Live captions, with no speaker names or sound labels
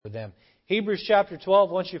for them. Hebrews chapter 12,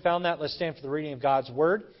 once you've found that, let's stand for the reading of God's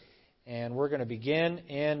Word. And we're going to begin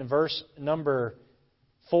in verse number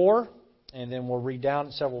 4, and then we'll read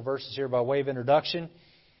down several verses here by way of introduction,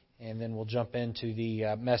 and then we'll jump into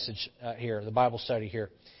the message here, the Bible study here.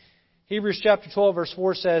 Hebrews chapter 12, verse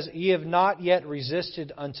 4 says, "Ye have not yet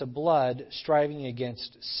resisted unto blood, striving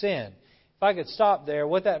against sin." If I could stop there,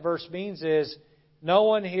 what that verse means is no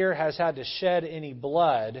one here has had to shed any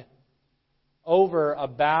blood over a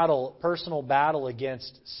battle, personal battle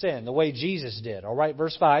against sin, the way Jesus did. All right,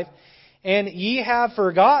 verse 5. "And ye have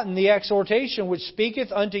forgotten the exhortation which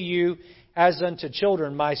speaketh unto you as unto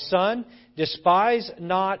children. My son, despise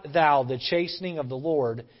not thou the chastening of the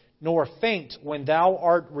Lord, nor faint when thou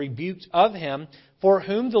art rebuked of Him. For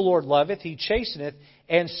whom the Lord loveth, He chasteneth,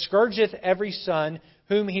 and scourgeth every son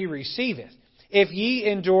whom He receiveth. If ye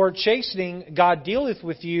endure chastening, God dealeth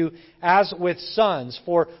with you as with sons.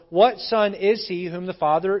 For what son is he whom the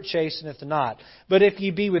Father chasteneth not? But if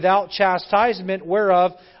ye be without chastisement,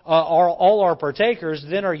 whereof all are partakers,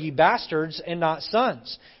 then are ye bastards and not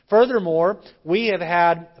sons. Furthermore, we have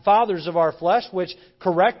had fathers of our flesh which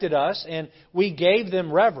corrected us, and we gave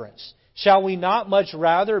them reverence. Shall we not much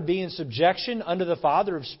rather be in subjection unto the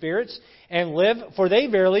Father of spirits, and live? For they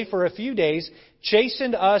verily for a few days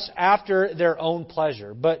chastened us after their own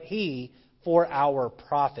pleasure, but He for our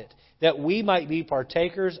profit, that we might be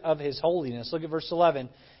partakers of His holiness." Look at verse 11.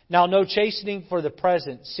 "Now no chastening for the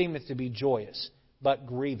present seemeth to be joyous, but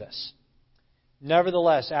grievous.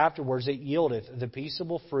 Nevertheless afterwards it yieldeth the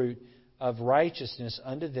peaceable fruit of righteousness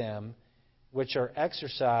unto them which are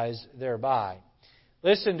exercised thereby."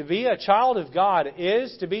 Listen, to be a child of God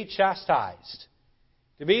is to be chastised.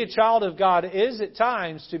 To be a child of God is at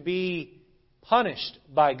times to be punished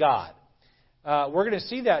by God. We're going to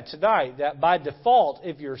see that tonight, that by default,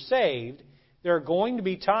 if you're saved, there are going to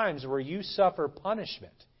be times where you suffer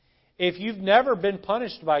punishment. If you've never been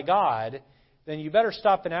punished by God, then you better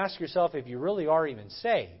stop and ask yourself if you really are even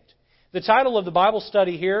saved. The title of the Bible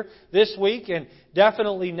study here this week, and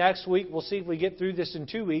definitely next week, we'll see if we get through this in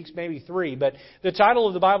 2 weeks, maybe 3, but the title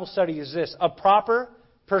of the Bible study is this: A Proper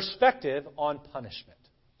Perspective on Punishment.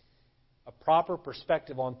 A proper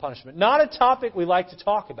perspective on punishment. Not a topic we like to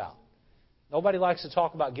talk about. Nobody likes to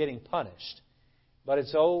talk about getting punished. But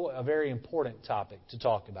it's a very important topic to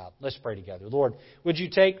talk about. Let's pray together. Lord, would you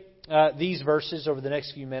take these verses over the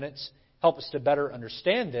next few minutes, help us to better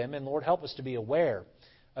understand them, and Lord, help us to be aware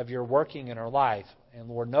of your working in our life. And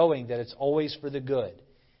Lord, knowing that it's always for the good.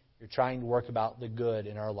 You're trying to work about the good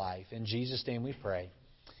in our life. In Jesus' name we pray.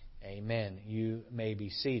 Amen. You may be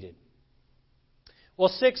seated. Well,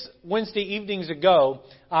 6 Wednesday evenings ago,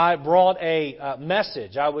 I brought a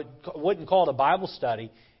message. I wouldn't call it a Bible study.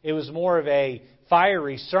 It was more of a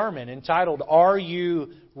fiery sermon entitled, "Are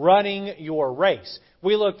You Running Your Race?"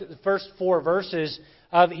 We looked at the first 4 verses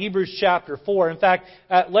of Hebrews chapter 4. In fact,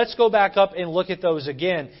 let's go back up and look at those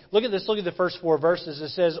again. Look at this. Look at the first 4 verses. It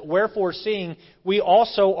says, "Wherefore, seeing we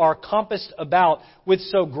also are compassed about with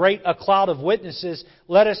so great a cloud of witnesses,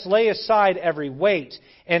 let us lay aside every weight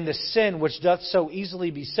and the sin which doth so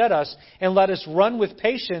easily beset us, and let us run with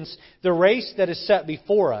patience the race that is set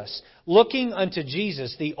before us, looking unto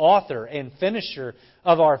Jesus, the author and finisher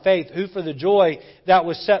of our faith, who for the joy that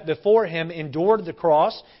was set before Him endured the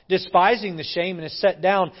cross, despising the shame, and is set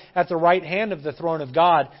down at the right hand of the throne of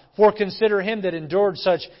God. For consider Him that endured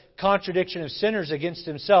such contradiction of sinners against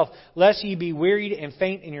Himself, lest ye be wearied and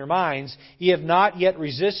faint in your minds. Ye have not yet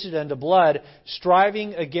resisted unto blood,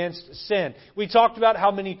 striving against sin." We talked about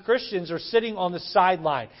how many Christians are sitting on the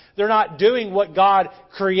sideline. They're not doing what God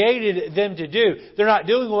created them to do. They're not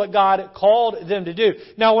doing what God called them to do.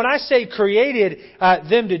 Now, when I say created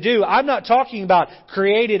them to do, I'm not talking about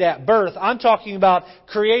created at birth. I'm talking about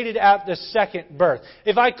created at the second birth.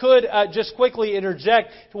 If I could just quickly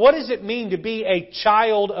interject, what does it mean to be a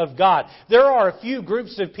child of God? There are a few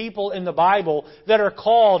groups of people in the Bible that are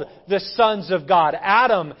called the sons of God.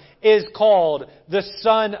 Adam is called the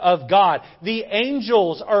Son of God. The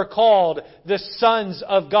angels are called the sons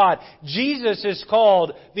of God. Jesus is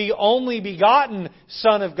called the only begotten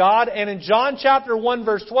Son of God. And in John chapter 1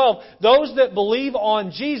 verse 12, those that believe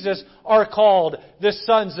on Jesus are called the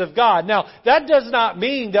sons of God. Now, that does not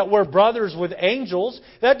mean that we're brothers with angels.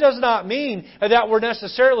 That does not mean that we're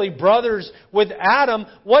necessarily brothers with Adam.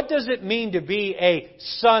 What does it mean to be a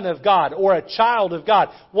son of God or a child of God?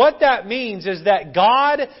 What that means is that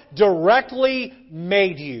God directly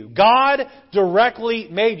made you. God directly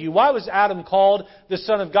made you. Why was Adam called the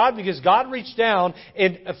Son of God? Because God reached down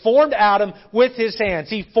and formed Adam with His hands.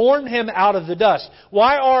 He formed him out of the dust.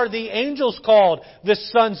 Why are the angels called the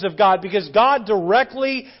sons of God? Because God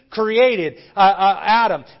directly created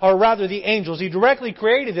Adam, or rather the angels. He directly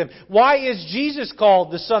created them. Why is Jesus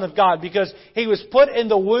called the Son of God? Because He was put in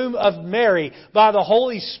the womb of Mary by the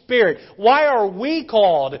Holy Spirit. Why are we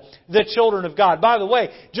called the children of God? By the way,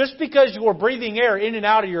 just because you are breathing air in and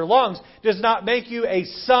out of your lungs does not make you a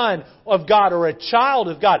son of God or a child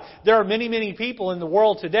of God. There are many, many people in the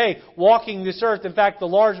world today walking this earth. In fact, the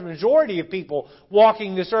large majority of people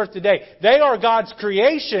walking this earth today, they are God's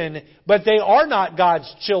creation, but they are not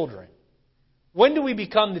God's children. When do we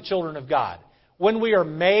become the children of God? When we are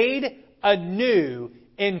made anew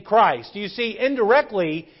in Christ. You see,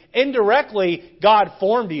 indirectly, God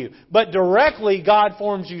formed you. But directly, God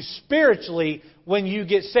forms you spiritually when you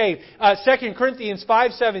get saved. 2 Corinthians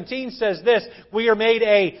 5:17 says this, we are made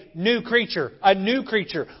a new creature. A new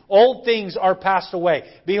creature. Old things are passed away.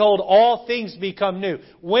 Behold, all things become new.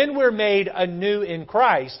 When we're made anew in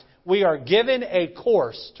Christ, we are given a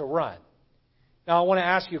course to run. Now, I want to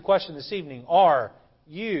ask you a question this evening. Are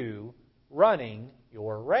you running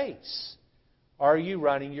your race? Are you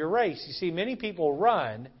running your race? You see, many people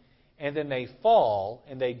run and then they fall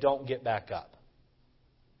and they don't get back up.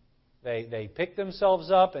 They pick themselves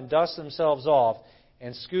up and dust themselves off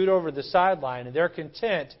and scoot over the sideline, and they're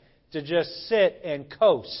content to just sit and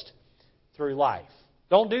coast through life.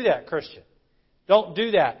 Don't do that, Christian. Don't do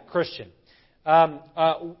that, Christian.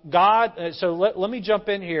 So let me jump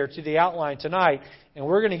in here to the outline tonight, and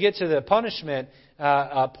we're going to get to the punishment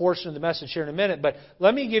portion of the message here in a minute. But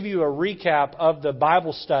let me give you a recap of the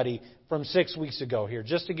Bible study from 6 weeks ago here,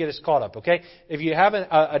 just to get us caught up, okay? If you have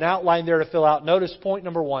an outline there to fill out, notice point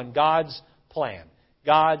number 1, God's plan.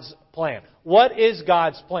 God's plan. What is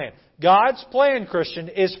God's plan? God's plan, Christian,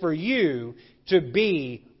 is for you to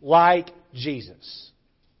be like Jesus.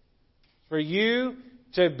 For you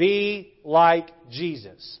to be like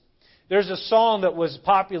Jesus. There's a song that was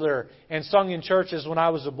popular and sung in churches when I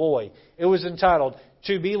was a boy. It was entitled,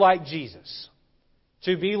 To Be Like Jesus.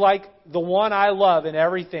 To be like the one I love in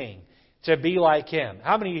everything. To be like Him.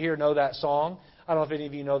 How many of you here know that song? I don't know if any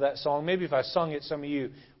of you know that song. Maybe if I sung it, some of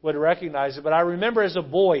you would recognize it. But I remember as a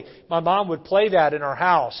boy, my mom would play that in our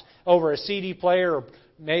house over a CD player, or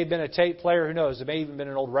may have been a tape player. Who knows? It may have even been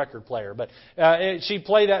an old record player. But she'd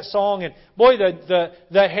play that song, and boy,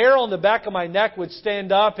 the hair on the back of my neck would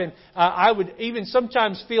stand up, and I would even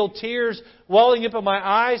sometimes feel tears welling up in my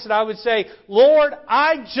eyes, and I would say, Lord,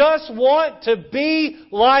 I just want to be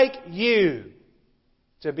like You.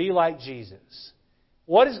 To be like Jesus.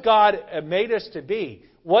 What has God made us to be?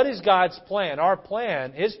 What is God's plan? Our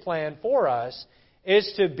plan, His plan for us,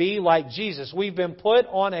 is to be like Jesus. We've been put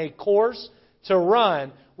on a course to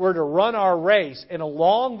run. We're to run our race. And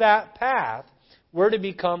along that path, we're to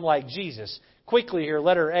become like Jesus. Quickly here,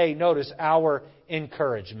 letter A, notice our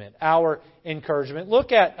encouragement. Our encouragement.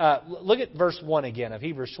 Look at verse 1 again of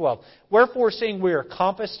Hebrews 12. Wherefore, seeing we are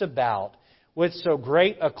compassed about with so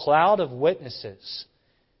great a cloud of witnesses.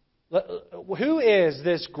 Who is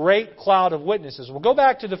this great cloud of witnesses? We'll go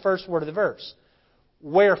back to the first word of the verse.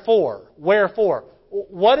 Wherefore? Wherefore?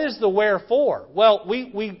 What is the wherefore? Well,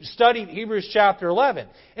 we studied Hebrews chapter 11.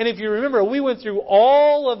 And if you remember, we went through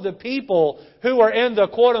all of the people who are in the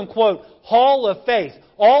quote-unquote hall of faith.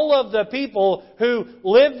 All of the people who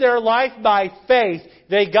lived their life by faith.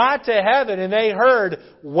 They got to heaven and they heard,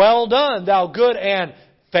 well done, thou good and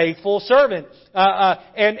faithful servant.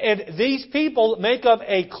 And these people make up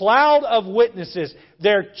a cloud of witnesses.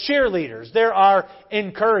 They're cheerleaders. They're our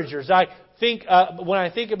encouragers. When I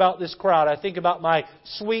think about this crowd, I think about my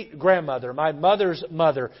sweet grandmother, my mother's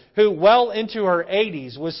mother, who well into her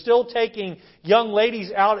 80s was still taking young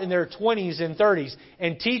ladies out in their 20s and 30s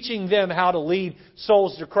and teaching them how to lead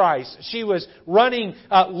souls to Christ. She was running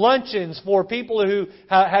luncheons for people who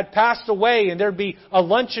had passed away, and there'd be a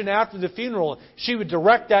luncheon after the funeral. She would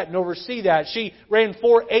direct that and oversee that. She ran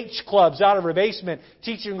 4-H clubs out of her basement,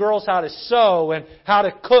 teaching girls how to sew and how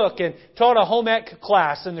to cook, and taught a home ec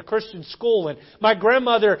class in the Christian school. And my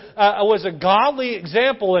grandmother was a godly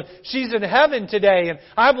example, and she's in heaven today. And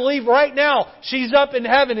I believe right now she's up in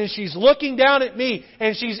heaven and she's looking down at me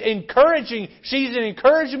and she's encouraging. She's an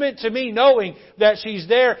encouragement to me, knowing that she's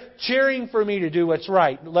there cheering for me to do what's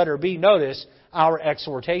right. Letter B, notice our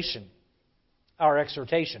exhortation. our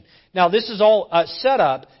exhortation. Now, this is all set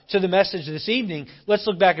up to the message this evening. Let's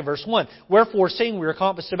look back at verse 1. Wherefore, seeing we are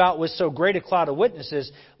compassed about with so great a cloud of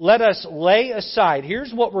witnesses, let us lay aside,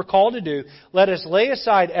 here's what we're called to do, let us lay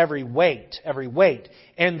aside every weight,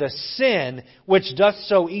 and the sin which doth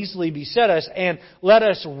so easily beset us, and let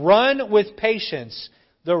us run with patience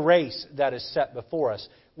the race that is set before us.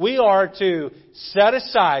 We are to set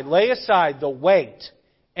aside, lay aside the weight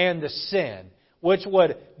and the sin which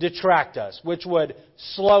would detract us, which would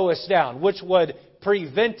slow us down, which would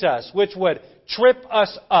prevent us, which would trip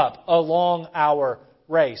us up along our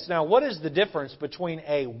race. Now, what is the difference between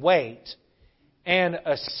a weight and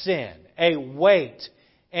a sin? A weight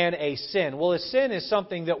and a sin. Well, a sin is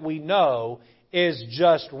something that we know is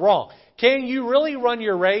just wrong. Can you really run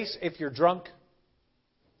your race if you're drunk?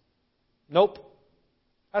 Nope.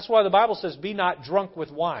 That's why the Bible says, be not drunk with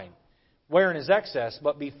wine, wherein is excess,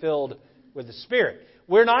 but be filled with the Spirit.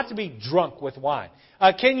 We're not to be drunk with wine.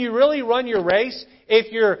 Can you really run your race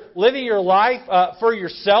if you're living your life for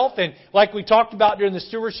yourself? And like we talked about during the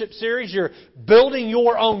stewardship series, you're building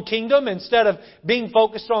your own kingdom instead of being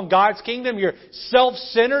focused on God's kingdom. You're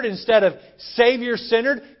self-centered instead of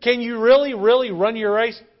Savior-centered. Can you really run your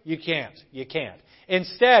race? You can't. You can't.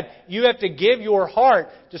 Instead, you have to give your heart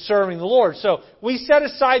to serving the Lord. So we set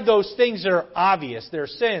aside those things that are obvious. They're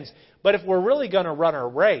sins. But if we're really going to run our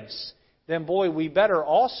race, then boy, we better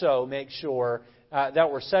also make sure that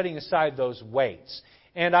we're setting aside those weights.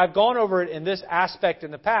 And I've gone over it in this aspect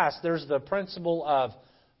in the past. There's the principle of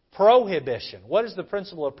prohibition. What is the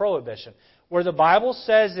principle of prohibition? Where the Bible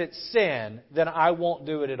says it's sin, then I won't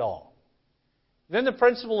do it at all. Then the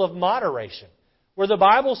principle of moderation. Where the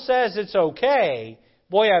Bible says it's okay,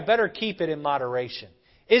 boy, I better keep it in moderation.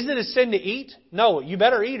 Is it a sin to eat? No, you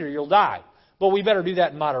better eat or you'll die. But we better do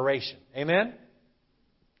that in moderation. Amen?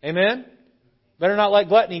 Amen? Better not let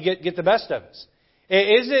gluttony get the best of us.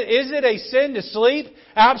 Is it a sin to sleep?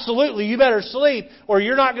 Absolutely. You better sleep or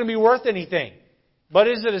you're not going to be worth anything. But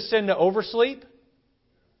is it a sin to oversleep?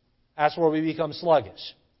 That's where we become sluggish.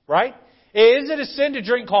 Right? Is it a sin to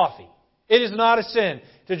drink coffee? It is not a sin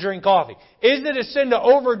to drink coffee. Is it a sin to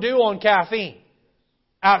overdo on caffeine?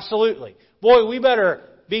 Absolutely. Boy, we better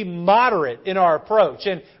be moderate in our approach.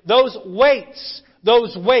 And those weights,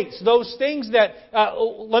 those things that,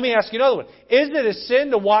 let me ask you another one. Is it a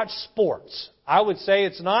sin to watch sports? I would say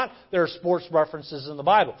it's not. There are sports references in the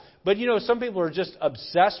Bible. But you know, some people are just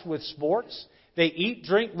obsessed with sports. They eat,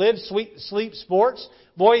 drink, live, sleep sports.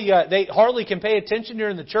 Boy, they hardly can pay attention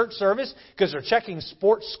during the church service because they're checking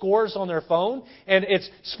sports scores on their phone. And it's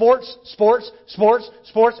sports.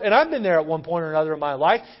 And I've been there at one point or another in my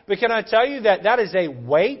life. But can I tell you that is a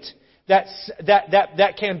weight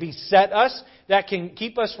that can beset us, that can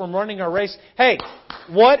keep us from running our race. Hey,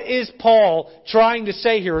 what is Paul trying to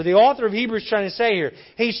say here? Or the author of Hebrews trying to say here?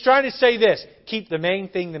 He's trying to say this. Keep the main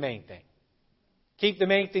thing the main thing. Keep the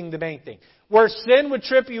main thing the main thing. Where sin would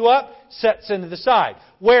trip you up, set sin to the side.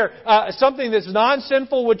 Where something that's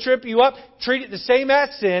non-sinful would trip you up, treat it the same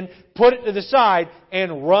as sin, put it to the side,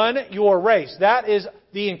 and run your race. That is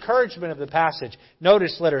the encouragement of the passage.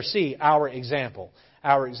 Notice letter C, our example.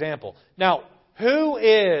 Our example. Now, who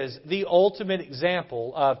is the ultimate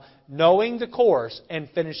example of knowing the course and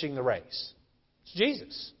finishing the race? It's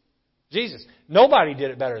Jesus. Jesus. Nobody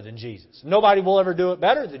did it better than Jesus. Nobody will ever do it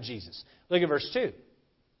better than Jesus. Look at verse 2.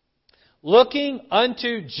 Looking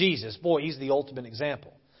unto Jesus. Boy, He's the ultimate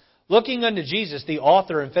example. Looking unto Jesus, the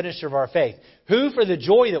author and finisher of our faith, who for the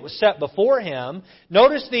joy that was set before Him,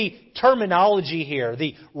 notice the terminology here,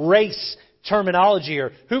 the race terminology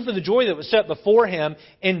here, who for the joy that was set before Him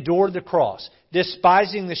endured the cross,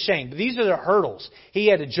 despising the shame. But these are the hurdles He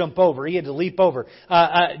had to jump over, He had to leap over,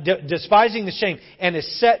 despising the shame, and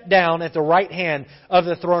is set down at the right hand of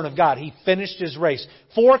the throne of God. He finished His race.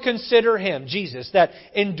 For consider Him, Jesus, that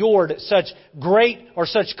endured such great or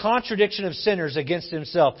such contradiction of sinners against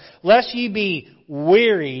Himself, lest ye be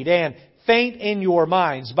wearied and faint in your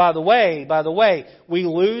minds. By the way, we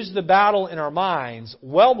lose the battle in our minds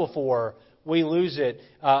well before we lose it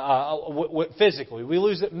physically. We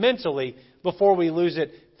lose it mentally before we lose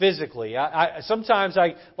it physically. Sometimes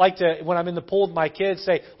I like to, when I'm in the pool with my kids,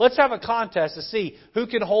 say, let's have a contest to see who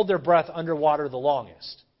can hold their breath underwater the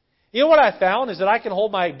longest. You know what I found is that I can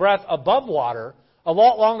hold my breath above water a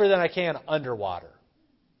lot longer than I can underwater.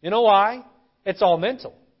 You know why? It's all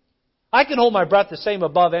mental. I can hold my breath the same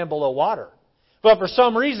above and below water. But for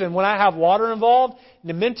some reason, when I have water involved,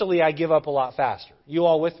 mentally I give up a lot faster. You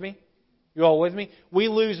all with me? You all with me? We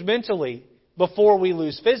lose mentally before we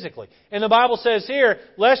lose physically. And the Bible says here,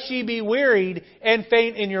 lest ye be wearied and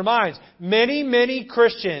faint in your minds. Many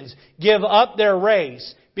Christians give up their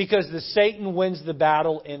race Because Satan wins the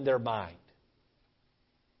battle in their mind.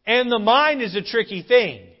 And the mind is a tricky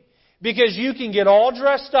thing. Because you can get all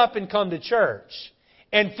dressed up and come to church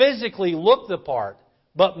and physically look the part,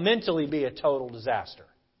 but mentally be a total disaster.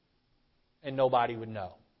 And nobody would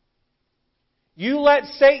know. You let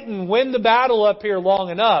Satan win the battle up here long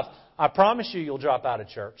enough, I promise you'll drop out of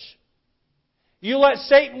church. You let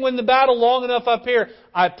Satan win the battle long enough up here,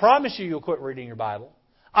 I promise you'll quit reading your Bible.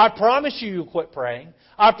 I promise you'll quit praying.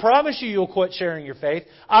 I promise you'll quit sharing your faith.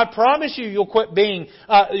 I promise you'll quit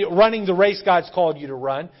running the race God's called you to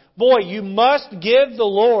run. Boy, you must give the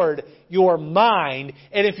Lord your mind,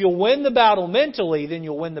 and if you'll win the battle mentally, then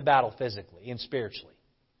you'll win the battle physically and spiritually.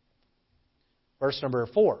 Verse number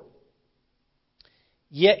 4.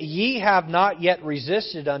 Yet ye have not yet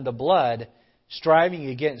resisted unto blood, striving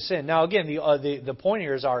against sin. Now again, the point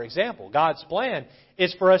here is our example. God's plan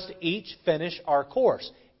is for us to each finish our course.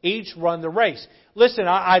 Each run the race. Listen,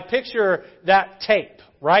 I picture that tape,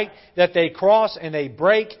 right? That they cross and they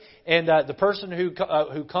break, and the person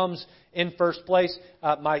who comes in first place,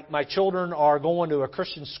 my children are going to a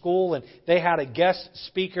Christian school, and they had a guest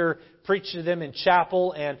speaker preach to them in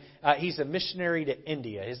chapel, and he's a missionary to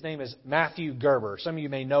India. His name is Matthew Gerber. Some of you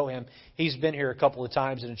may know him. He's been here a couple of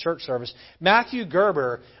times in a church service. Matthew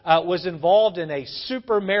Gerber was involved in a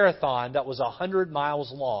super marathon that was 100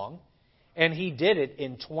 miles long, and he did it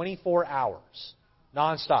in 24 hours,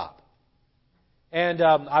 nonstop. And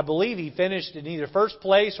I believe he finished in either first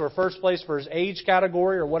place or first place for his age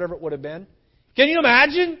category or whatever it would have been. Can you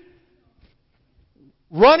imagine?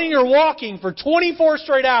 Running or walking for 24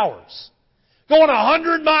 straight hours. Going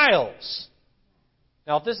 100 miles.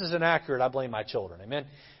 Now, if this is inaccurate, I blame my children. Amen?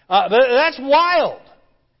 But that's wild.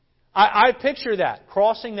 I picture that,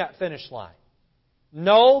 crossing that finish line.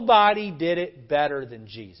 Nobody did it better than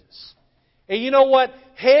Jesus. And you know what?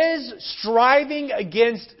 His striving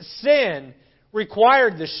against sin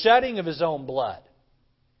required the shedding of His own blood.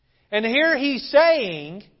 And here He's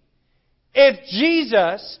saying, if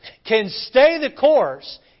Jesus can stay the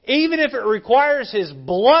course, even if it requires His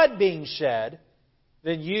blood being shed,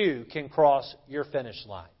 then you can cross your finish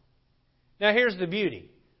line. Now here's the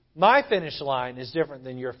beauty. My finish line is different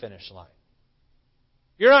than your finish line.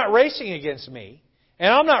 You're not racing against me,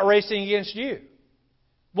 and I'm not racing against you.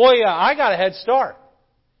 Boy, I got a head start.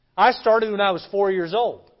 I started when I was 4 years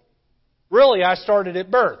old. Really, I started at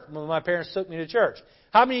birth when my parents took me to church.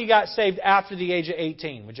 How many of you got saved after the age of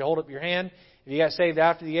 18? Would you hold up your hand? If you got saved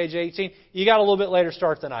after the age of 18, you got a little bit later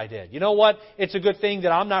start than I did. You know what? It's a good thing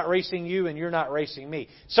that I'm not racing you and you're not racing me.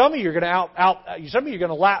 Some of you are going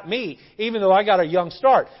to lap me, even though I got a young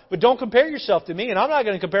start. But don't compare yourself to me, and I'm not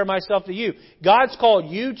going to compare myself to you. God's called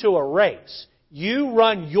you to a race. You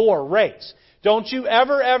run your race. Don't you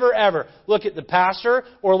ever look at the pastor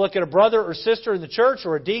or look at a brother or sister in the church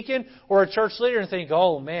or a deacon or a church leader and think,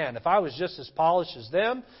 oh man, if I was just as polished as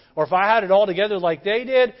them or if I had it all together like they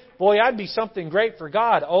did, boy, I'd be something great for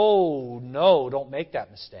God. Oh no, don't make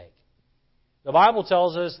that mistake. The Bible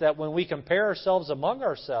tells us that when we compare ourselves among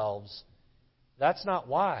ourselves, that's not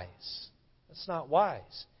wise. That's not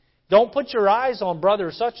wise. Don't put your eyes on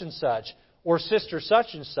brother such and such or sister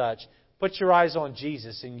such and such. Put your eyes on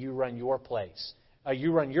Jesus and you run your place.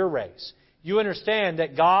 You run your race. You understand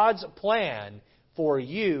that God's plan for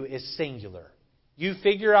you is singular. You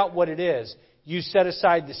figure out what it is. You set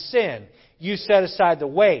aside the sin. You set aside the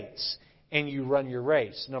weights. And you run your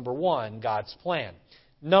race. Number one, God's plan.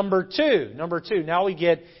 Number two. Now we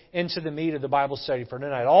get into the meat of the Bible study for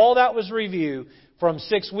tonight. All that was review from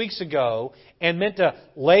 6 weeks ago and meant to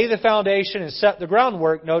lay the foundation and set the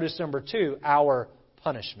groundwork. Notice number two, our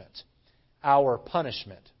punishment. Our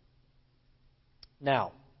punishment.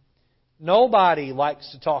 Now, nobody likes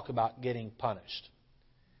to talk about getting punished.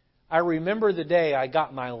 I remember the day I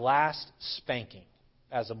got my last spanking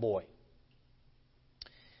as a boy.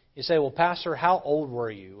 You say, well, Pastor, how old were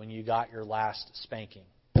you when you got your last spanking?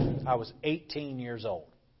 I was 18 years old.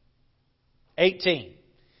 18.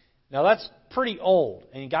 Now, that's pretty old.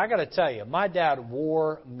 And I got to tell you, my dad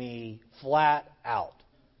wore me flat out.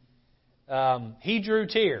 He drew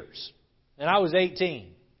tears. And I was 18.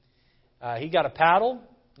 He got a paddle,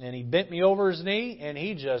 and he bent me over his knee, and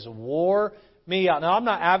he just wore me out. Now, I'm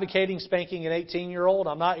not advocating spanking an 18-year-old.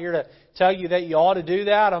 I'm not here to tell you that you ought to do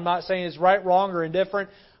that. I'm not saying it's right, wrong, or indifferent.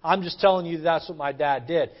 I'm just telling you that's what my dad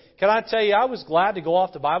did. Can I tell you, I was glad to go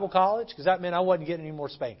off to Bible college because that meant I wasn't getting any more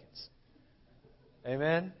spankings.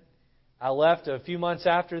 Amen? I left a few months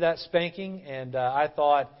after that spanking, and I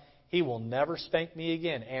thought, he will never spank me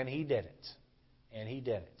again. And he didn't. And he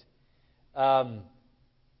didn't.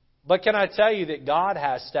 But can I tell you that God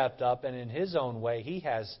has stepped up and in His own way He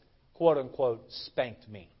has quote unquote, spanked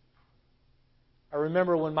me. I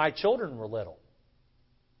remember when my children were little.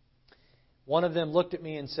 One of them looked at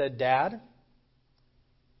me and said, "Dad,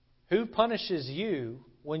 who punishes you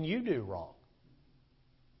when you do wrong?"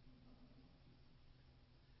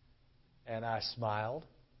 And I smiled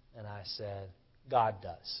and I said, "God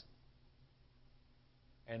does."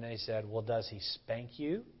 And they said, "Well, does He spank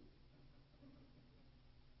you?"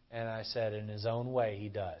 And I said, "In His own way, He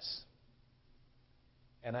does."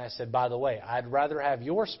 And I said, "By the way, I'd rather have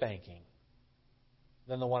your spanking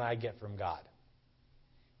than the one I get from God."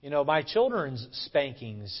 You know, my children's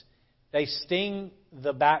spankings, they sting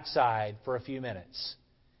the backside for a few minutes.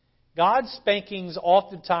 God's spankings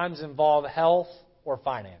oftentimes involve health or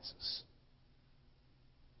finances.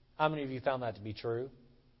 How many of you found that to be true?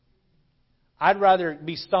 I'd rather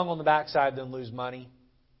be stung on the backside than lose money.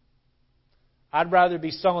 I'd rather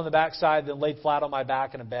be stung on the backside than laid flat on my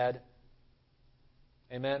back in a bed.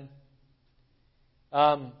 Amen?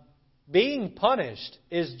 Being punished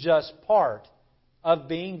is just part of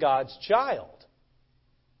being God's child.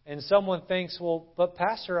 And someone thinks, "Well, but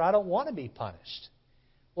Pastor, I don't want to be punished."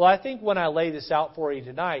 Well, I think when I lay this out for you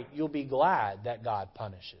tonight, you'll be glad that God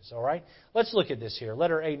punishes. All right? Let's look at this here.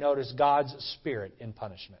 Letter A, notice God's Spirit in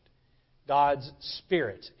punishment. God's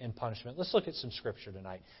Spirit in punishment. Let's look at some Scripture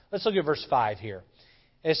tonight. Let's look at verse 5 here.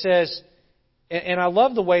 It says, and I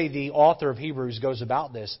love the way the author of Hebrews goes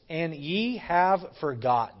about this, "And ye have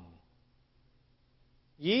forgotten."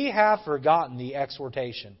 Ye have forgotten the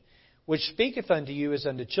exhortation, which speaketh unto you as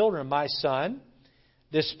unto children, "My son,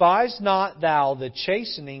 despise not thou the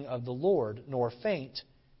chastening of the Lord, nor faint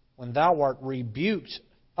when thou art rebuked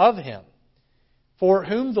of Him. For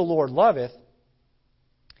whom the Lord loveth,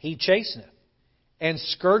 He chasteneth, and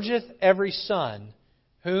scourgeth every son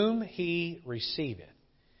whom He receiveth."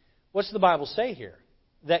 What's the Bible say here?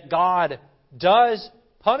 That God does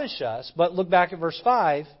punish us, but look back at verse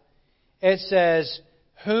 5. It says,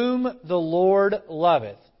 "Whom the Lord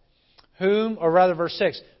loveth." Verse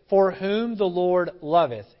 6. "For whom the Lord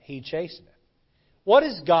loveth, He chasteneth." What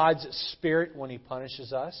is God's Spirit when He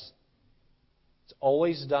punishes us? It's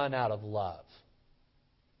always done out of love.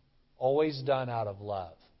 Always done out of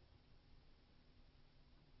love.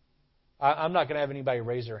 I'm not going to have anybody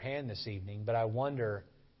raise their hand this evening, but I wonder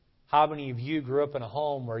how many of you grew up in a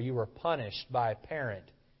home where you were punished by a parent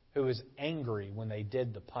who was angry when they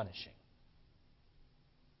did the punishing.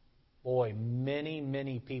 Boy, many,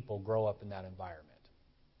 many people grow up in that environment.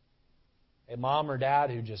 A mom or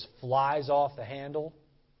dad who just flies off the handle,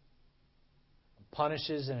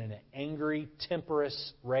 punishes in an angry,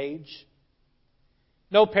 temperous rage.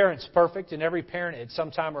 No parent's perfect, and every parent at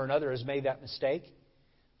some time or another has made that mistake.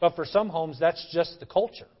 But for some homes, that's just the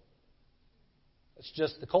culture. It's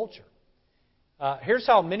just the culture. Here's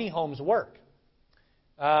how many homes work.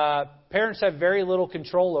 Parents have very little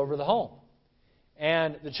control over the home.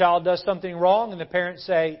 And the child does something wrong, and the parents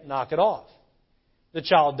say, "Knock it off." The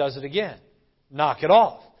child does it again. "Knock it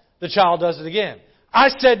off." The child does it again. "I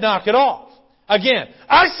said knock it off." Again.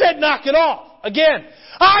 "I said knock it off." Again.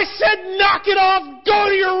 "I said knock it off. Go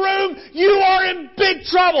to your room. You are in big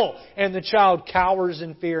trouble." And the child cowers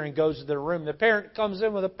in fear and goes to their room. The parent comes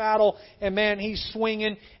in with a paddle, and man, he's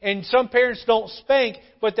swinging. And some parents don't spank,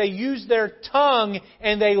 but they use their tongue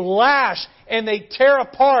and they lash and they tear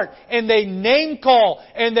apart and they name call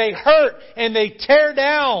and they hurt and they tear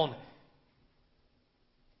down.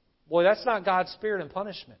 Boy, that's not God's Spirit in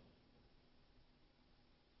punishment.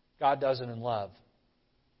 God does it in love.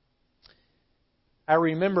 I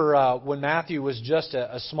remember when Matthew was just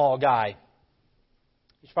a small guy.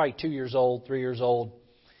 He's probably 2 years old, 3 years old.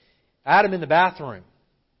 I had him in the bathroom.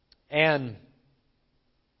 And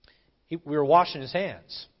we were washing his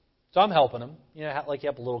hands. So I'm helping him, like you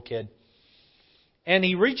help a little kid. And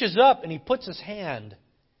he reaches up and he puts his hand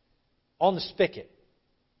on the spigot.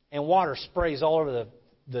 And water sprays all over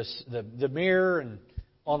the mirror and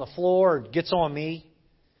on the floor. It gets on me.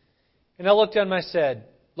 And I looked at him and I said,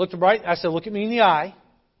 look at me in the eye.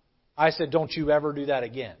 I said, "Don't you ever do that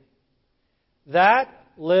again." That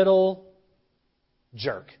little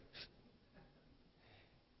jerk.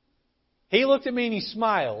 He looked at me and he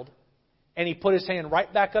smiled. And he put his hand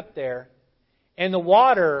right back up there. And the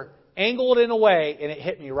water angled in a way and it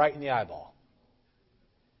hit me right in the eyeball.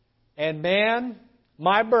 And man,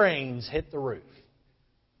 my brains hit the roof.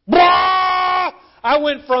 Blah! I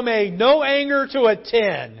went from a no anger to a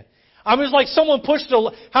 10. I mean, it's like someone pushed a...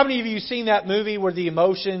 How many of you seen that movie where the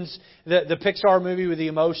emotions, the Pixar movie with the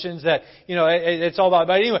emotions that, it's all about...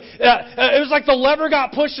 But anyway, it was like the lever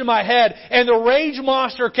got pushed in my head and the rage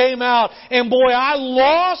monster came out and boy, I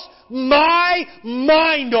lost my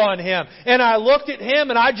mind on him. And I looked at him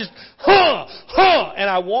and I just, and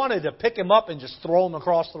I wanted to pick him up and just throw him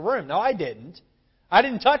across the room. No, I didn't. I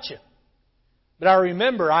didn't touch him. But I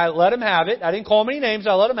remember I let him have it. I didn't call him any names.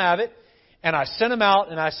 I let him have it. And I sent him out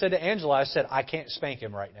and I said to Angela, I can't spank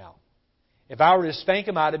him right now. If I were to spank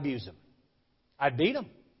him, I'd abuse him. I'd beat him.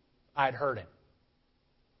 I'd hurt him.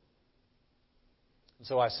 And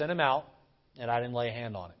so I sent him out and I didn't lay a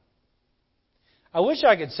hand on him. I wish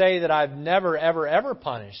I could say that I've never, ever, ever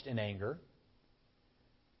punished in anger.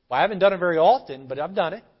 Well, I haven't done it very often, but I've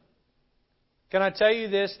done it. Can I tell you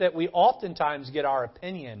this, that we oftentimes get our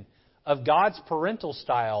opinion of God's parental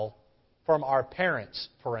style from our parents'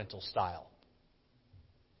 parental style.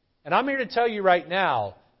 And I'm here to tell you right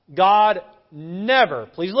now, God never,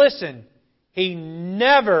 please listen, He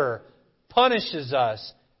never punishes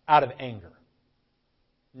us out of anger.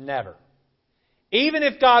 Never. Even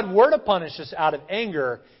if God were to punish us out of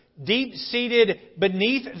anger, deep-seated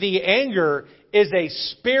beneath the anger is a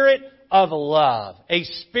spirit of love. A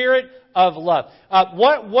spirit of love.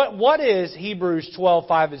 What is Hebrews 12,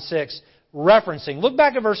 5 and 6 referencing? Look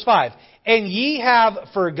back at verse 5. And ye have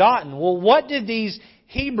forgotten. Well, what did these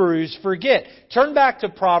Hebrews forget? Turn back to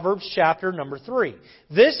Proverbs chapter number 3.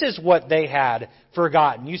 This is what they had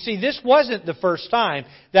forgotten. You see, this wasn't the first time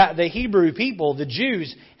that the Hebrew people, the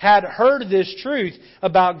Jews, had heard this truth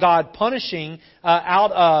about God punishing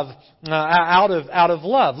out of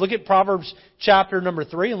love. Look at Proverbs chapter number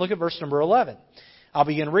 3 and look at verse number 11. I'll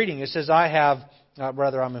begin reading. It says, I'm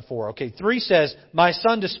in 4. Okay, 3 says, My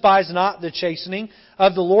son, despise not the chastening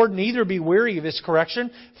of the Lord, neither be weary of His correction.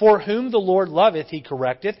 For whom the Lord loveth, He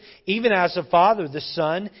correcteth, even as a father the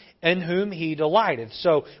son, in whom He delighteth.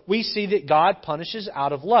 So we see that God punishes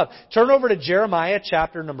out of love. Turn over to Jeremiah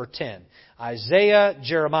chapter number 10. Isaiah,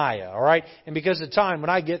 Jeremiah, all right? And because of time, when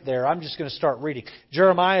I get there, I'm just going to start reading.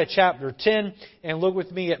 Jeremiah chapter 10, and look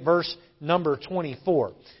with me at verse number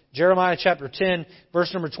 24. Jeremiah chapter 10,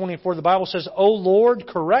 verse number 24, the Bible says, O Lord,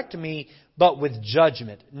 correct me, but with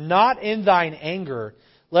judgment, not in Thine anger,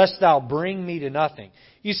 lest Thou bring me to nothing.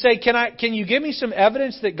 You say, can you give me some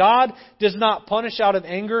evidence that God does not punish out of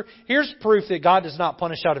anger? Here's proof that God does not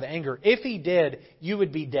punish out of anger. If He did, you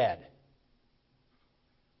would be dead.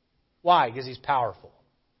 Why? Because He's powerful.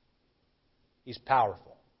 He's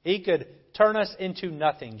powerful. He could turn us into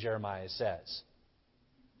nothing, Jeremiah says.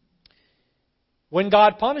 When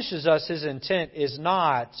God punishes us, His intent is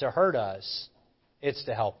not to hurt us, it's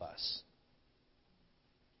to help us.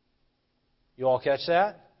 You all catch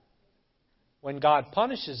that? When God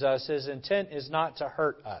punishes us, His intent is not to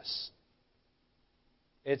hurt us,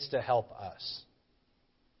 it's to help us.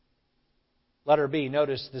 Letter B,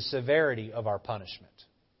 notice the severity of our punishment.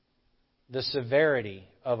 The severity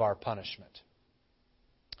of our punishment.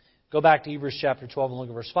 Go back to Hebrews chapter 12 and look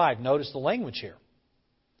at verse 5. Notice the language here.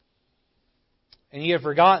 And ye have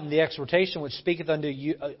forgotten the exhortation which speaketh unto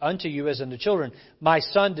you as unto children. My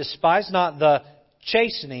son, despise not the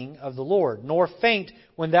chastening of the Lord, nor faint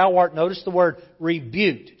when thou art, notice the word,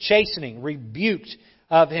 rebuked. Chastening, rebuked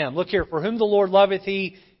of Him. Look here, for whom the Lord loveth,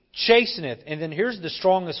 He chasteneth. And then here's the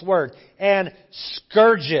strongest word. And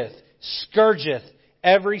scourgeth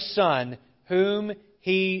every son whom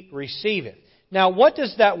He receiveth. Now, what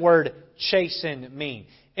does that word chasten mean?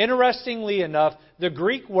 Interestingly enough, the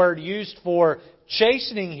Greek word used for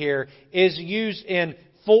chastening here is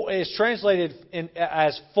translated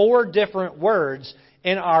as 4 different words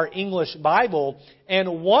in our English Bible,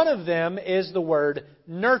 and one of them is the word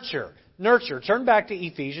nurture. Nurture. Turn back to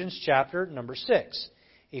Ephesians chapter number 6.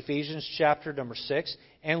 Ephesians chapter number 6,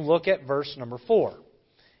 and look at verse number 4.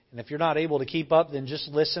 And if you're not able to keep up, then just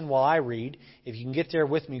listen while I read. If you can get there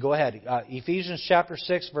with me, go ahead. Ephesians chapter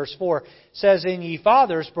 6, verse 4 says, And ye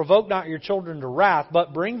fathers, provoke not your children to wrath,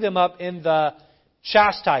 but bring them up in the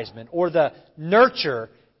chastisement, or the nurture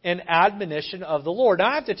and admonition of the Lord. Now,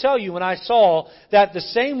 I have to tell you, when I saw that the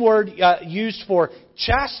same word used for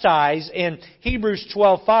chastise in Hebrews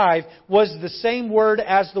 12:5 was the same word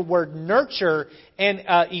as the word nurture in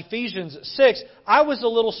Ephesians 6, I was a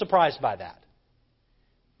little surprised by that.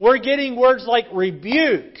 We're getting words like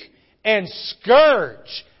rebuke and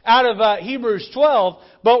scourge out of Hebrews 12,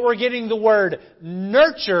 but we're getting the word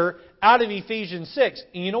nurture out of Ephesians 6.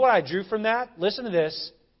 And you know what I drew from that? Listen to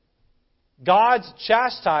this. God's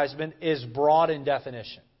chastisement is broad in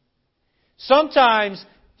definition. Sometimes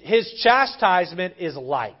His chastisement is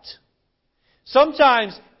light.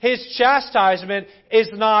 Sometimes His chastisement is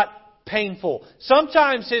not painful.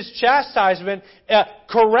 Sometimes His chastisement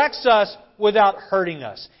corrects us without hurting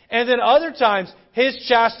us. And then other times, His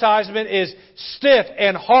chastisement is stiff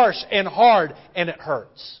and harsh and hard, and it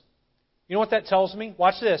hurts. You know what that tells me?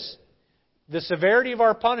 Watch this. The severity of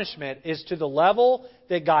our punishment is to the level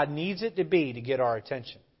that God needs it to be to get our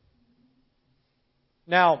attention.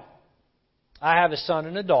 Now, I have a son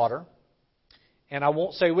and a daughter, and I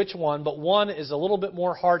won't say which one, but one is a little bit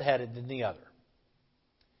more hard-headed than the other.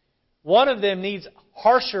 One of them needs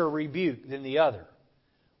harsher rebuke than the other.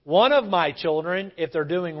 One of my children, if they're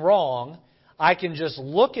doing wrong, I can just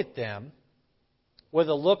look at them with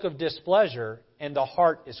a look of displeasure, and the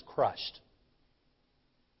heart is crushed.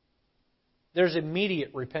 There's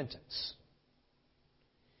immediate repentance.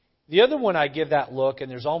 The other one, I give that look,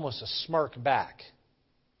 and there's almost a smirk back.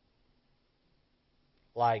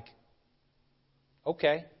 Like,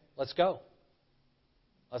 okay, let's go.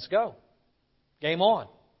 Let's go. Game on.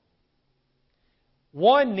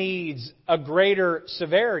 One needs a greater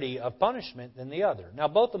severity of punishment than the other. Now,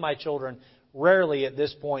 both of my children rarely at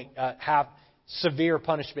this point have severe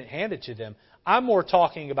punishment handed to them. I'm more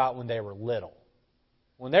talking about when they were little.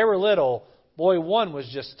 When they were little, boy, one was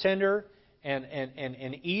just tender and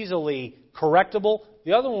easily correctable.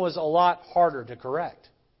 The other one was a lot harder to correct.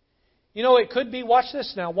 You know, it could be, watch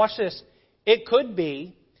this now, watch this. It could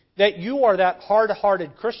be that you are that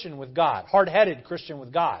hard-hearted Christian with God, hard-headed Christian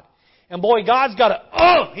with God. And boy, God's got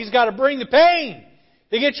to, He's got to bring the pain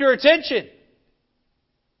to get your attention.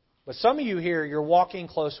 But some of you here, you're walking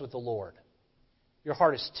close with the Lord. Your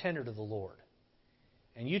heart is tender to the Lord.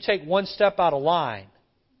 And you take one step out of line,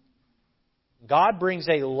 God brings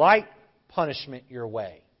a light punishment your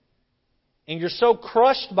way. And you're so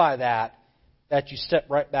crushed by that you step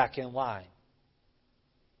right back in line.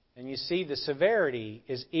 And you see, the severity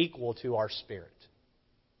is equal to our spirit.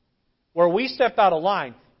 Where we step out of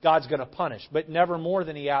line, God's going to punish, but never more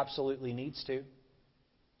than He absolutely needs to.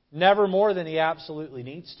 Never more than He absolutely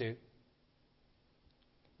needs to.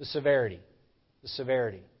 The severity. The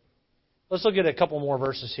severity. Let's look at a couple more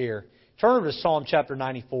verses here. Turn over to Psalm chapter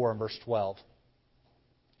 94 and verse 12.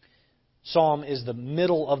 Psalm is the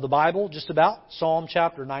middle of the Bible, just about. Psalm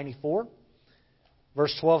chapter 94.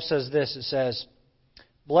 Verse 12 says this. It says,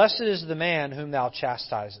 "Blessed is the man whom Thou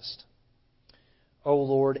chastisest, O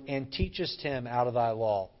Lord, and teachest him out of Thy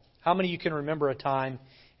law." How many of you can remember a time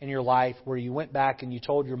in your life where you went back and you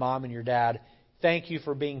told your mom and your dad, "Thank you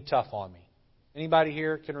for being tough on me"? Anybody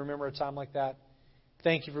here can remember a time like that?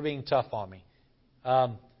 Thank you for being tough on me.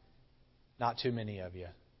 Not too many of you.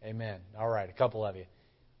 Amen. All right, a couple of you.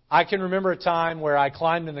 I can remember a time where I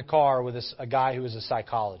climbed in the car with a guy who was a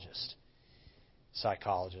psychologist.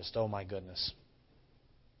 Oh my goodness.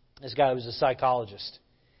 This guy was a psychologist.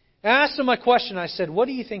 And I asked him my question. I said, "What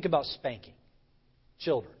do you think about spanking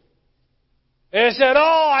children?" And he said,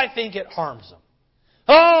 "I think it harms them.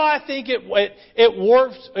 I think it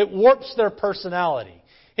warps their personality."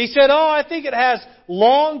 He said, "I think it has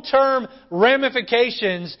long-term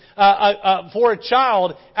ramifications for a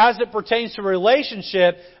child as it pertains to a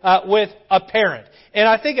relationship with a parent. And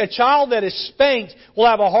I think a child that is spanked will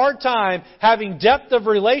have a hard time having depth of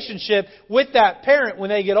relationship with that parent when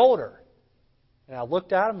they get older." And I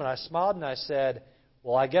looked at him and I smiled and I said,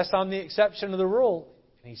 "Well, I guess I'm the exception to the rule."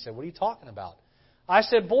 And he said, "What are you talking about?" I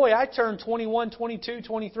said, "Boy, I turned 21, 22,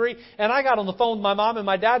 23, and I got on the phone with my mom and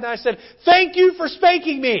my dad, and I said, 'Thank you for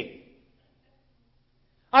spanking me.'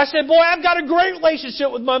 I said, 'Boy, I've got a great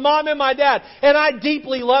relationship with my mom and my dad, and I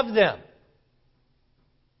deeply love them.'"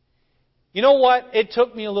 You know what? It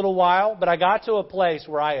took me a little while, but I got to a place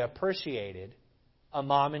where I appreciated a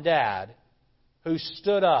mom and dad who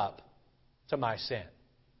stood up to my sin,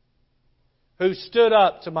 who stood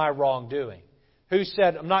up to my wrongdoing, who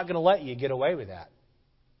said, "I'm not going to let you get away with that.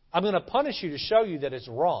 I'm going to punish you to show you that it's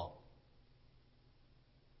wrong."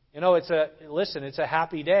 You know, it's a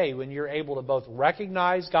happy day when you're able to both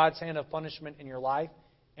recognize God's hand of punishment in your life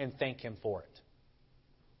and thank Him for it.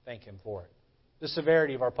 Thank Him for it. The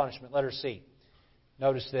severity of our punishment. Letter C.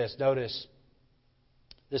 Notice this. Notice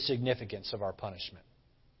the significance of our punishment.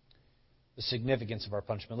 The significance of our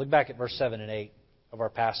punishment. Look back at verse 7 and 8 of our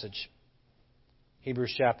passage.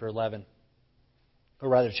 Hebrews chapter 11. Or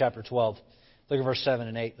rather, chapter 12. Look at verse 7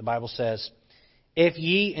 and 8. The Bible says, "If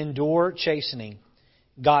ye endure chastening,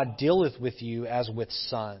 God dealeth with you as with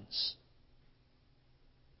sons.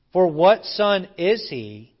 For what son is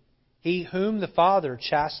he whom the Father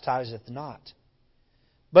chastiseth not?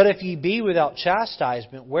 But if ye be without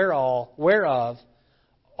chastisement, whereof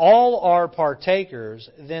all are partakers,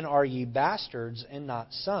 then are ye bastards and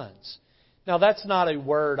not sons." Now, that's not a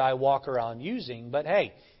word I walk around using, but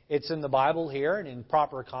hey, It's in the Bible here, and in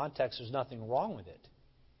proper context, there's nothing wrong with it.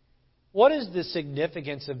 What is the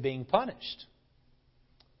significance of being punished?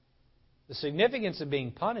 The significance of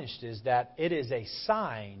being punished is that it is a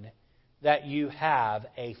sign that you have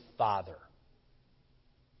a father.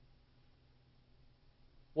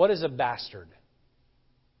 What is a bastard?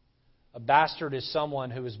 A bastard is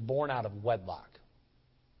someone who is born out of wedlock.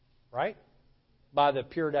 Right? By the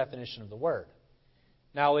pure definition of the word.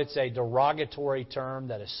 Now, it's a derogatory term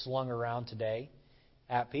that is slung around today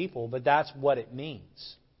at people, but that's what it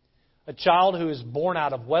means. A child who is born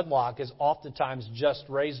out of wedlock is oftentimes just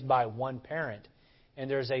raised by one parent,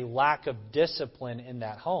 and there's a lack of discipline in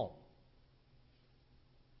that home.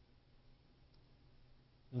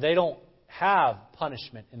 They don't have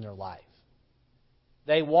punishment in their life.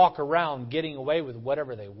 They walk around getting away with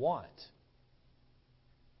whatever they want.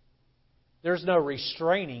 There's no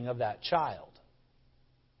restraining of that child.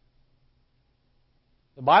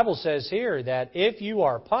 The Bible says here that if you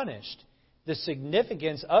are punished, the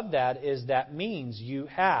significance of that is that means you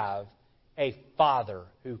have a father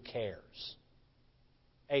who cares.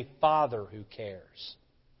 A father who cares.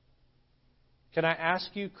 Can I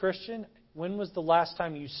ask you, Christian, when was the last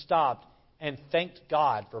time you stopped and thanked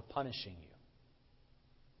God for punishing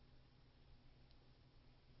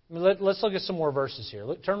you? Let's look at some more verses here.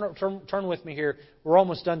 Turn with me here. We're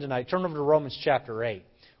almost done tonight. Turn over to Romans chapter 8.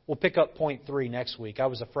 We'll pick up point 3 next week. I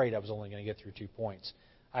was afraid I was only going to get through 2 points.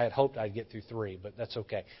 I had hoped I'd get through 3, but that's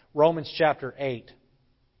okay. Romans chapter 8.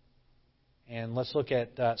 And let's look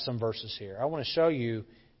at some verses here. I want to show you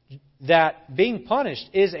that being punished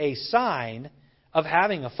is a sign of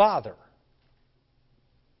having a father.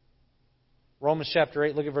 Romans chapter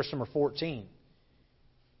 8, look at verse number 14.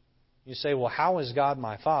 You say, well, how is God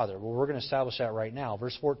my Father? Well, we're going to establish that right now.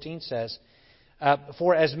 Verse 14 says,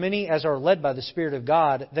 for as many as are led by the Spirit of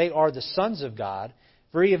God, they are the sons of God.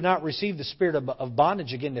 For ye have not received the spirit of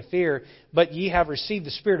bondage again to fear, but ye have received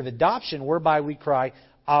the spirit of adoption, whereby we cry,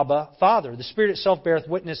 Abba, Father. The Spirit itself beareth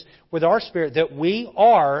witness with our spirit that we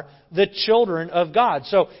are the children of God.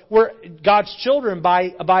 So we're God's children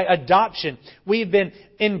by adoption. We've been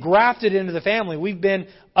engrafted into the family. We've been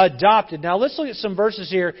adopted. Now let's look at some verses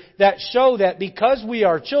here that show that because we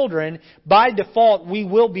are children, by default we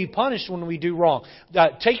will be punished when we do wrong.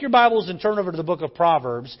 Take your Bibles and turn over to the book of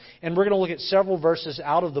Proverbs, and we're going to look at several verses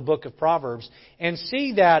out of the book of Proverbs and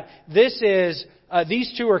see that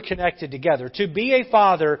these two are connected together. To be a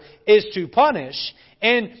father is to punish,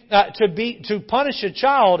 and to punish a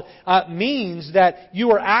child means that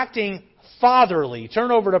you are acting fatherly.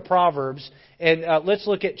 Turn over to Proverbs, and let's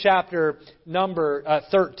look at chapter number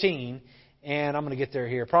 13, and I'm going to get there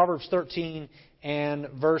here. Proverbs 13 and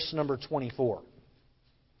verse number 24.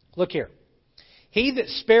 Look here. He that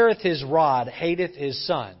spareth his rod hateth his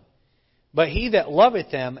son, but he that loveth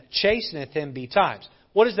him chasteneth him betimes.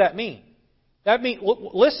 What does that mean? That means,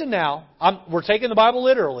 listen now, we're taking the Bible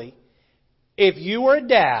literally. If you are a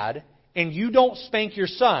dad and you don't spank your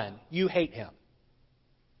son, you hate him.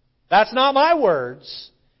 That's not my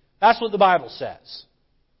words. That's what the Bible says.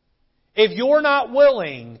 If you're not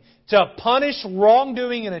willing to punish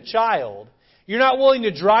wrongdoing in a child, you're not willing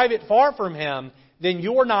to drive it far from him, then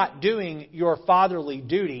you're not doing your fatherly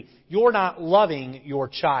duty. You're not loving your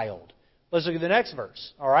child. Let's look at the next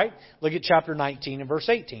verse. All right? Look at chapter 19 and verse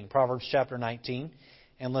 18. Proverbs chapter 19.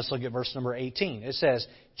 And let's look at verse number 18. It says,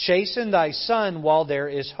 chasten thy son while there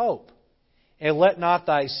is hope, and let not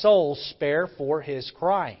thy soul spare for his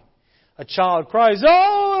crying. A child cries,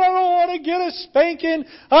 oh, I don't want to get a spanking.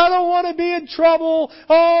 I don't want to be in trouble.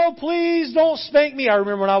 Oh, please don't spank me. I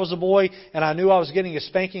remember when I was a boy and I knew I was getting a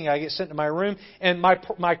spanking. I get sent to my room, and my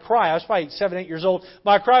cry, I was probably 7, 8 years old.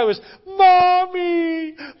 My cry was,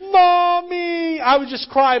 Mommy, Mommy. I would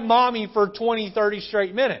just cry Mommy for 20, 30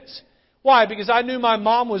 straight minutes. Why? Because I knew my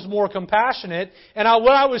mom was more compassionate, and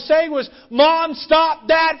what I was saying was, Mom, stop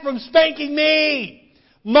Dad from spanking me.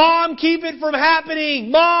 Mom, keep it from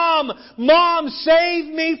happening. Mom, save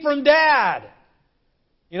me from Dad.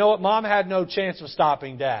 You know what? Mom had no chance of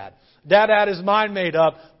stopping Dad. Dad had his mind made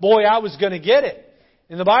up. Boy, I was going to get it.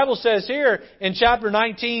 And the Bible says here in chapter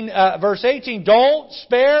 19, verse 18, don't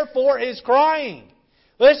spare for his crying.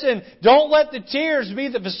 Listen, don't let the tears be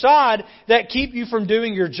the facade that keep you from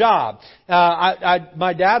doing your job.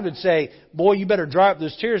 My dad would say, boy, you better dry up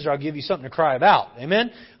those tears or I'll give you something to cry about.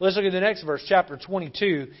 Amen? Let's look at the next verse, chapter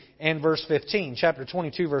 22 and verse 15. Chapter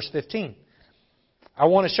 22, verse 15. I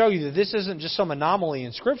want to show you that this isn't just some anomaly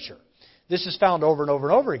in Scripture. This is found over and over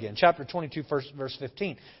and over again. Chapter 22, verse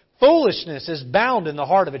 15. Foolishness is bound in the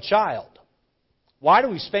heart of a child. Why do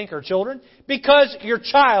we spank our children? Because your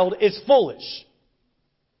child is foolish.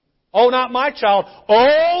 Oh, not my child.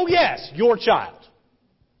 Oh, yes, your child.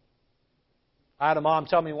 I had a mom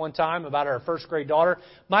tell me one time about her first grade daughter,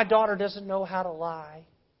 my daughter doesn't know how to lie.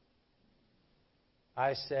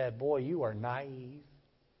 I said, boy, you are naive.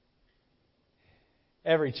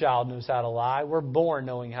 Every child knows how to lie. We're born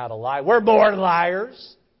knowing how to lie. We're born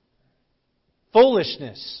liars.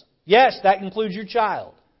 Foolishness. Yes, that includes your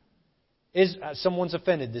child. Someone's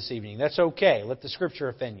offended this evening. That's okay. Let the Scripture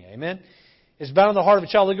offend you. Amen? It's bound in the heart of a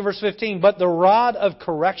child. Look at verse 15. But the rod of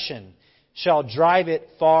correction shall drive it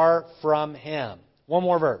far from him. One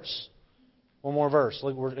more verse. One more verse.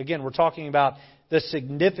 Look, we're talking about the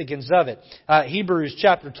significance of it. Hebrews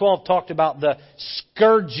chapter 12 talked about the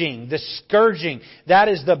scourging. The scourging. That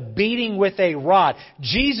is the beating with a rod.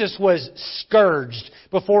 Jesus was scourged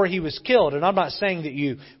before He was killed. And I'm not saying that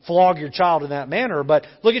you flog your child in that manner, but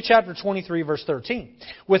look at chapter 23, verse 13.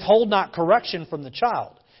 Withhold not correction from the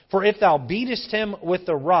child. For if thou beatest him with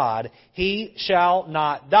the rod, he shall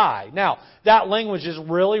not die. Now, that language is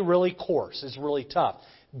really, really coarse. It's really tough.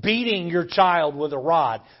 Beating your child with a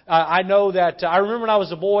rod. I know that, I remember when I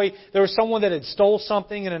was a boy, there was someone that had stole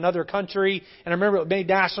something in another country, and I remember it made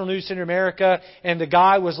national news in America, and the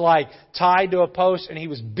guy was like tied to a post, and he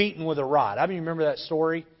was beaten with a rod. I mean, you remember that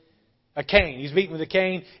story? A cane. He's beaten with a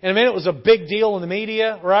cane. And I mean, it was a big deal in the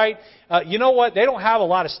media, right? You know what? They don't have a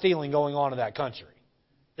lot of stealing going on in that country.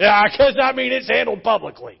 Yeah, because, I mean, it's handled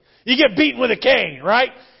publicly. You get beaten with a cane,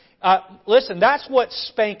 right? Listen, that's what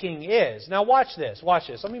spanking is. Now, watch this. Watch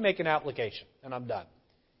this. Let me make an application, and I'm done.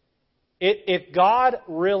 If God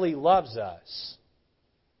really loves us,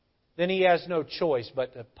 then He has no choice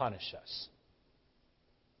but to punish us.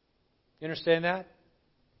 You understand that?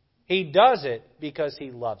 He does it because He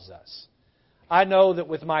loves us. I know that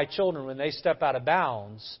with my children, when they step out of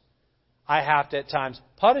bounds, I have to at times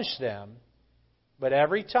punish them. But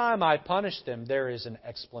every time I punish them, there is an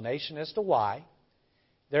explanation as to why.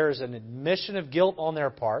 There is an admission of guilt on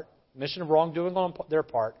their part, admission of wrongdoing on their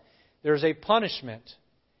part. There's a punishment,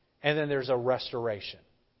 and then there's a restoration.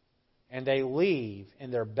 And they leave,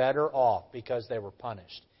 and they're better off because they were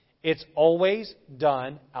punished. It's always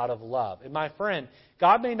done out of love. And my friend,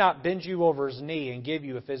 God may not bend you over His knee and give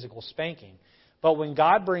you a physical spanking. But when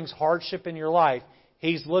God brings hardship in your life,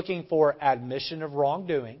 He's looking for admission of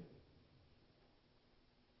wrongdoing.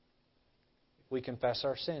 We confess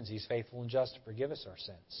our sins. He's faithful and just to forgive us our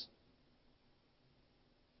sins.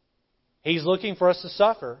 He's looking for us to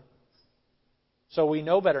suffer so we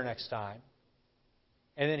know better next time.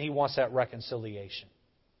 And then He wants that reconciliation.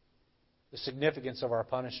 The significance of our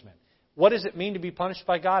punishment. What does it mean to be punished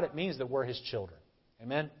by God? It means that we're His children.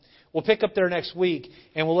 Amen? We'll pick up there next week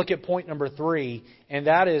and we'll look at point number 3, and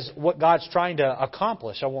that is what God's trying to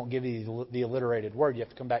accomplish. I won't give you the alliterated word. You have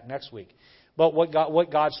to come back next week. But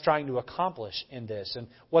what God's trying to accomplish in this and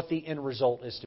what the end result is to